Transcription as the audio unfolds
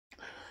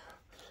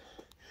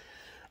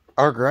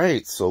All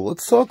right, so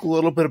let's talk a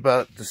little bit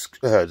about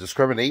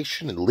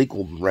discrimination and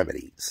legal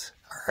remedies.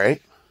 All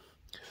right,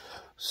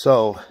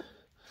 so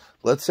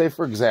let's say,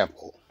 for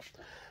example,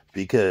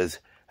 because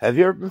have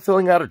you ever been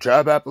filling out a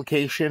job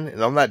application,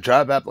 and on that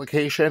job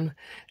application,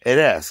 it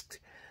asked,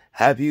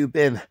 have you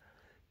been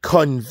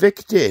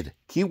convicted,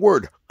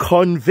 keyword,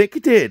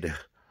 convicted,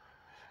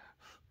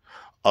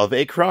 of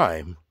a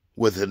crime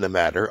within the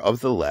matter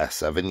of the last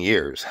 7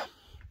 years?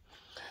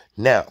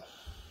 Now,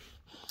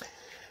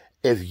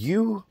 if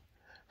you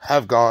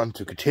have gone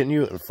to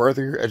continue and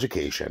further your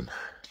education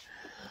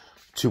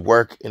to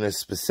work in a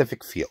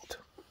specific field,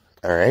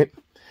 all right?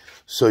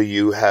 So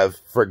you have,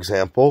 for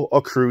example,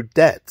 accrued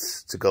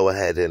debts to go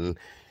ahead and,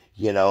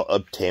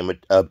 obtain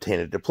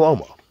a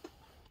diploma.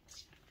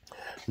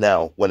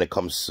 Now, when it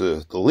comes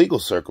to the legal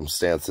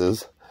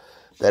circumstances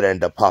that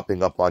end up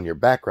popping up on your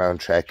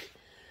background check,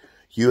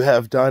 you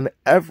have done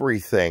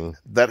everything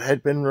that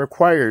had been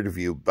required of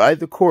you by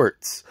the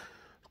courts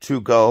to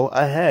go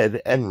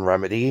ahead and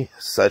remedy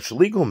such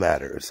legal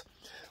matters.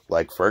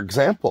 Like, for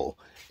example,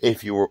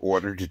 if you were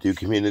ordered to do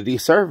community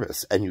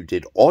service and you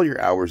did all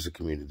your hours of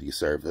community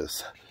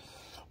service,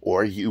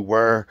 or you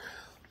were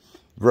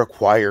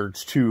required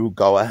to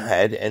go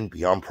ahead and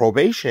be on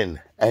probation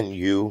and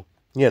you,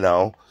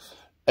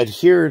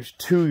 adhered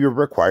to your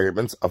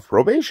requirements of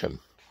probation.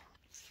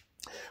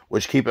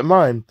 Which, keep in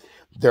mind,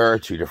 there are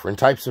two different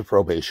types of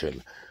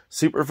probation: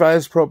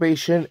 supervised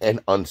probation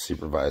and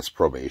unsupervised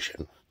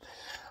probation.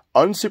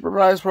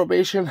 Unsupervised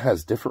probation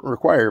has different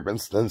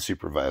requirements than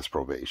supervised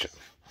probation.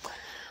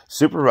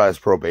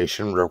 Supervised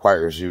probation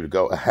requires you to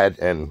go ahead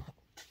and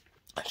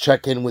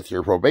check in with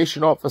your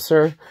probation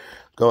officer,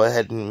 go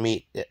ahead and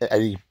meet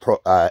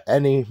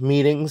any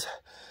meetings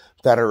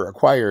that are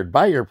required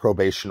by your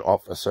probation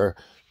officer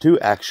to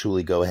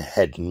actually go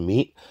ahead and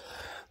meet.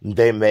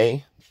 They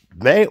may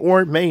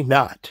or may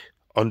not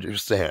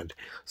understand.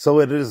 So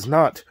it is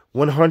not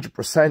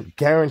 100%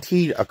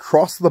 guaranteed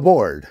across the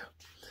board.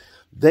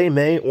 They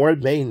may or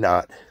may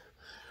not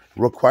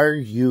require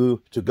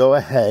you to go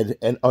ahead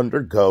and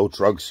undergo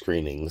drug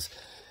screenings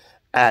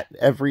at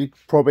every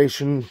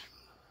probation,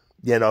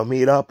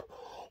 meetup,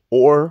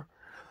 or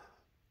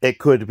it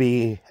could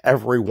be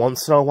every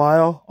once in a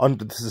while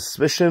under the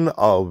suspicion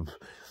of,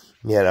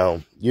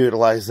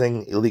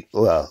 utilizing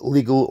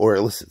illegal or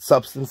illicit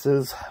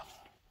substances.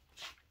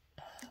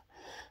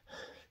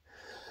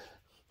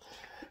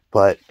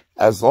 But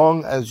as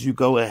long as you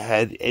go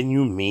ahead and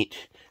you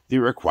meet the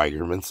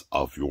requirements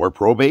of your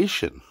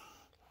probation.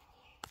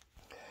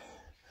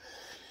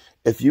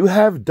 If you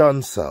have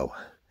done so,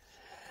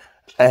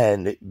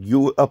 and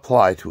you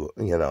apply to,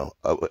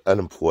 an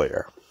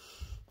employer,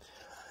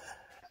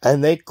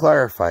 and they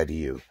clarify to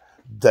you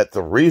that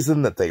the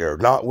reason that they are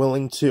not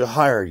willing to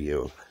hire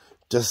you,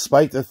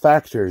 despite the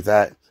factor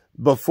that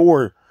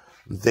before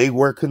they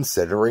were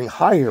considering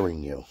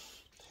hiring you,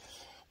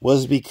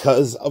 was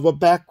because of a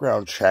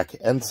background check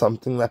and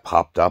something that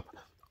popped up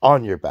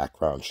on your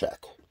background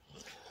check,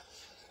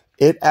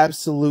 it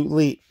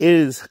absolutely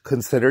is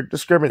considered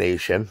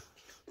discrimination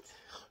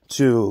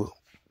to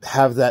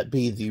have that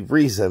be the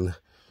reason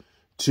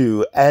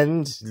to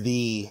end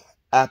the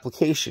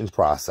application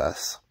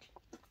process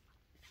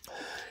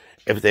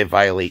if they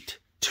violate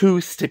two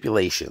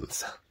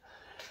stipulations.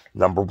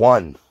 Number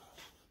one,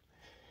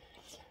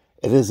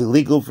 it is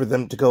illegal for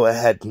them to go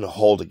ahead and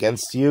hold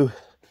against you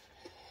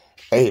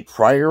a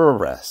prior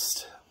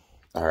arrest,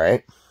 all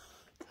right,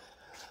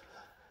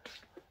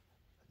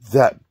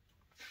 that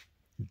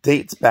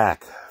dates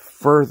back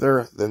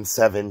further than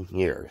 7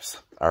 years,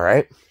 all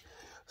right?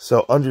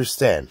 So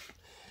understand,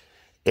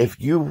 if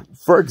you,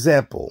 for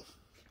example,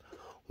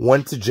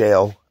 went to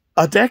jail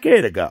a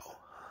decade ago,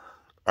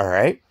 all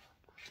right,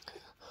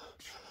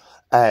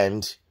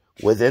 and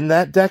within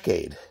that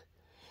decade,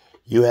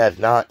 you have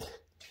not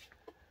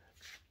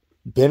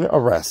been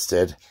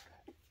arrested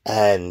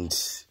and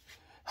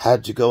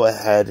had to go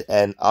ahead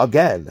and,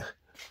 again,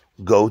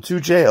 go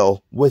to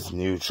jail with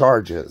new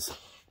charges,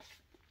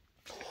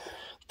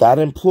 that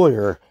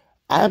employer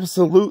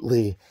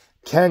absolutely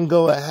can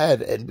go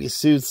ahead and be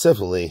sued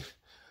civilly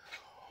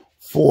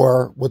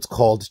for what's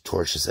called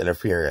tortious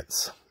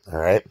interference, all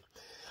right?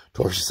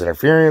 Tortious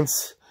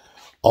interference,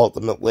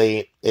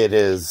 ultimately, it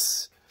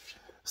is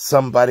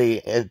somebody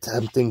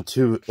attempting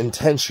to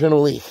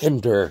intentionally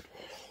hinder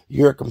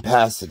your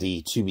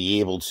capacity to be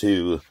able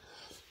to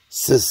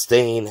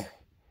sustain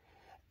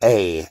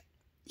a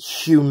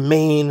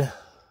humane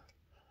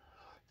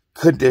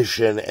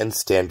condition and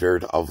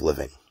standard of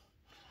living.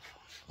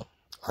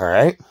 All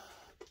right?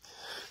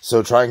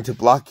 So trying to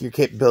block your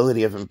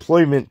capability of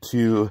employment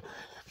to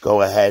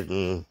go ahead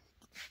and,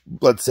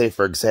 let's say,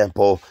 for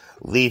example,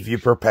 leave you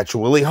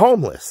perpetually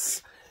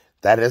homeless.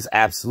 That is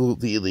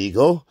absolutely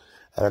illegal.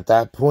 And at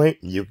that point,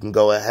 you can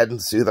go ahead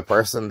and sue the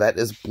person that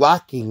is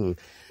blocking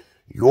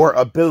your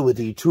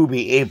ability to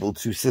be able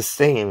to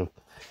sustain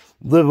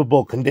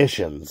livable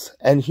conditions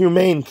and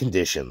humane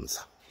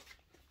conditions.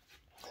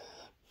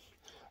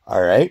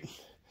 All right?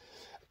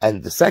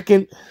 And the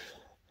second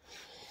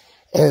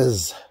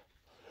is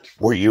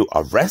Were you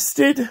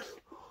arrested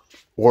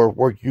or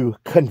were you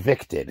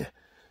convicted?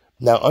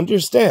 Now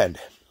understand,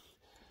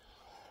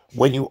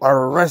 when you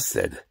are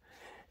arrested,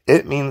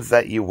 it means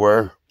that you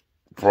were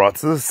brought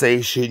to the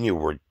station, you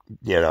were,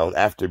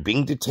 after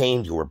being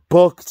detained, you were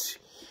booked,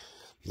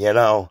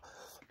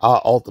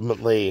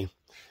 ultimately,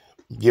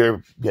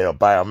 your,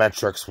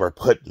 biometrics were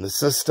put in the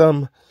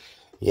system,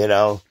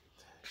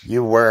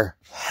 you were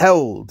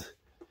held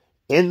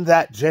in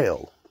that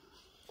jail.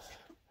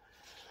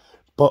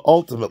 But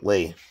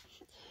ultimately,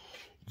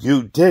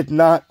 you did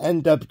not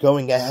end up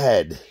going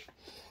ahead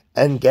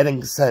and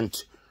getting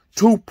sent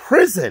to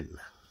prison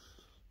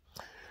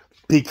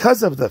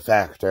because of the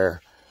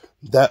factor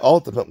that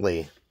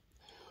ultimately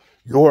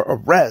your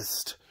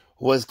arrest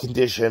was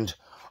conditioned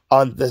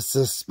on the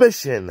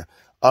suspicion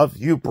of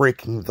you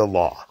breaking the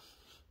law.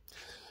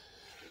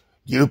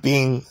 You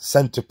being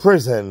sent to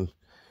prison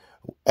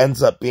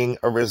ends up being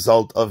a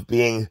result of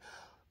being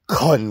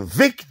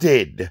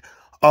convicted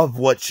of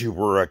what you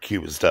were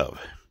accused of.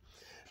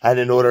 And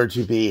in order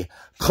to be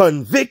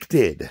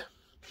convicted,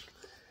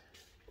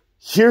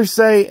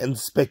 hearsay and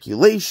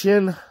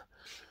speculation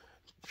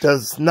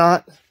does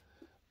not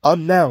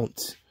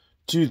amount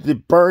to the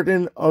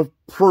burden of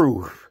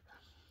proof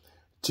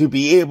to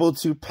be able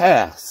to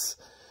pass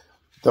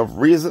the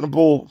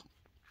reasonable,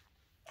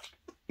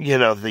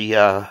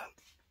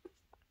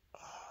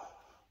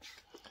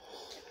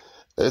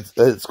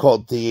 it's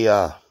called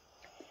the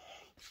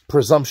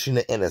presumption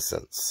of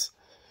innocence.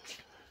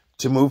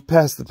 To move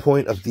past the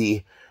point of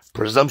the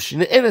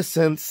presumption of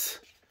innocence,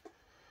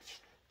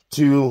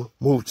 to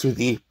move to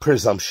the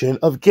presumption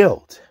of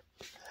guilt.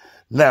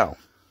 Now,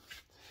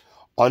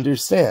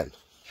 understand,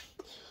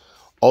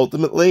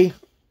 ultimately,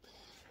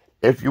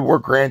 if you were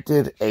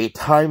granted a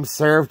time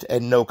served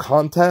and no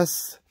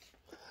contest,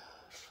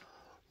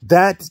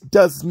 that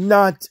does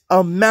not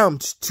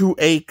amount to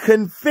a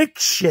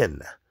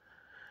conviction.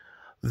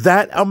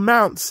 That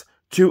amounts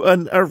to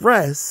an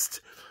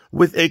arrest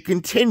with a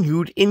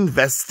continued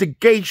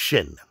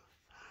investigation.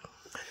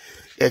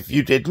 If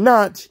you did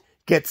not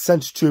get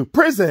sent to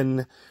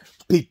prison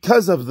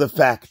because of the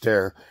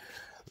factor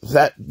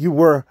that you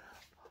were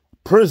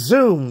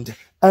presumed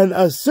and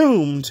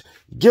assumed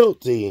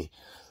guilty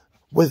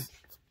with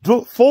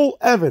full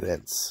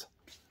evidence,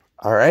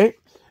 all right?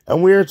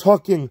 And we are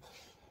talking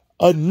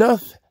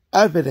enough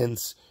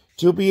evidence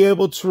to be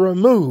able to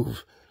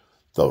remove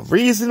the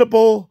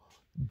reasonable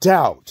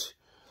doubt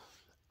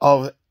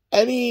of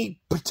any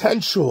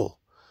potential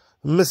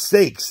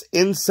mistakes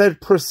in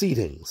said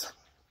proceedings.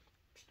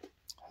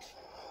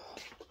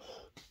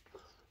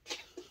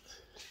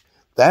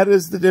 That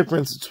is the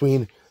difference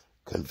between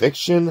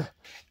conviction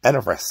and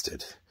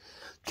arrested.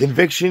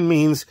 Conviction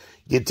means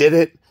you did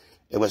it.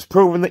 It was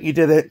proven that you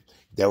did it.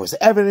 There was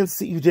evidence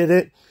that you did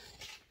it.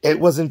 It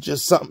wasn't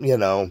just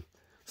something,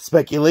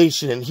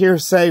 speculation and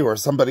hearsay or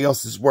somebody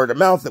else's word of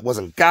mouth. It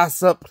wasn't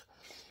gossip.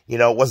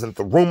 It wasn't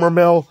the rumor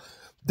mill.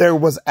 There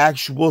was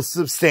actual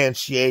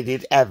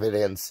substantiated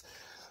evidence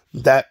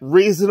that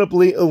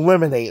reasonably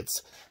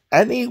eliminates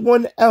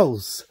anyone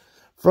else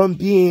from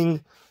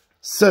being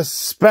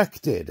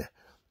suspected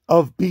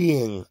of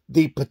being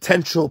the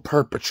potential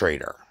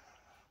perpetrator.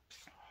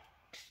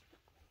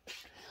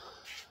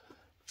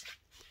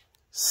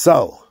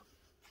 So,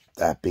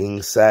 that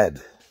being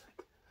said,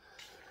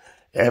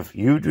 if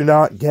you do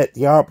not get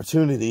the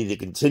opportunity to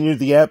continue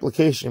the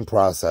application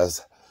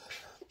process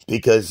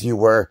because you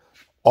were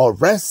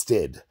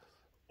arrested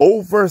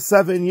over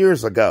 7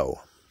 years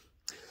ago,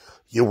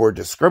 you were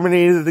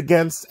discriminated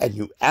against, and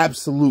you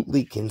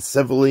absolutely can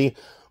civilly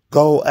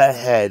go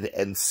ahead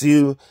and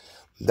sue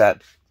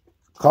that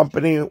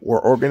company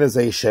or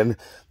organization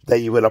that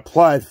you had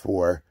applied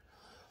for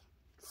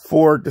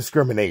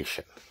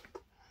discrimination.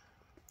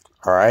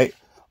 All right?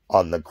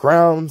 On the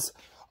grounds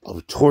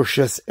of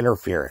tortious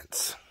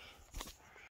interference.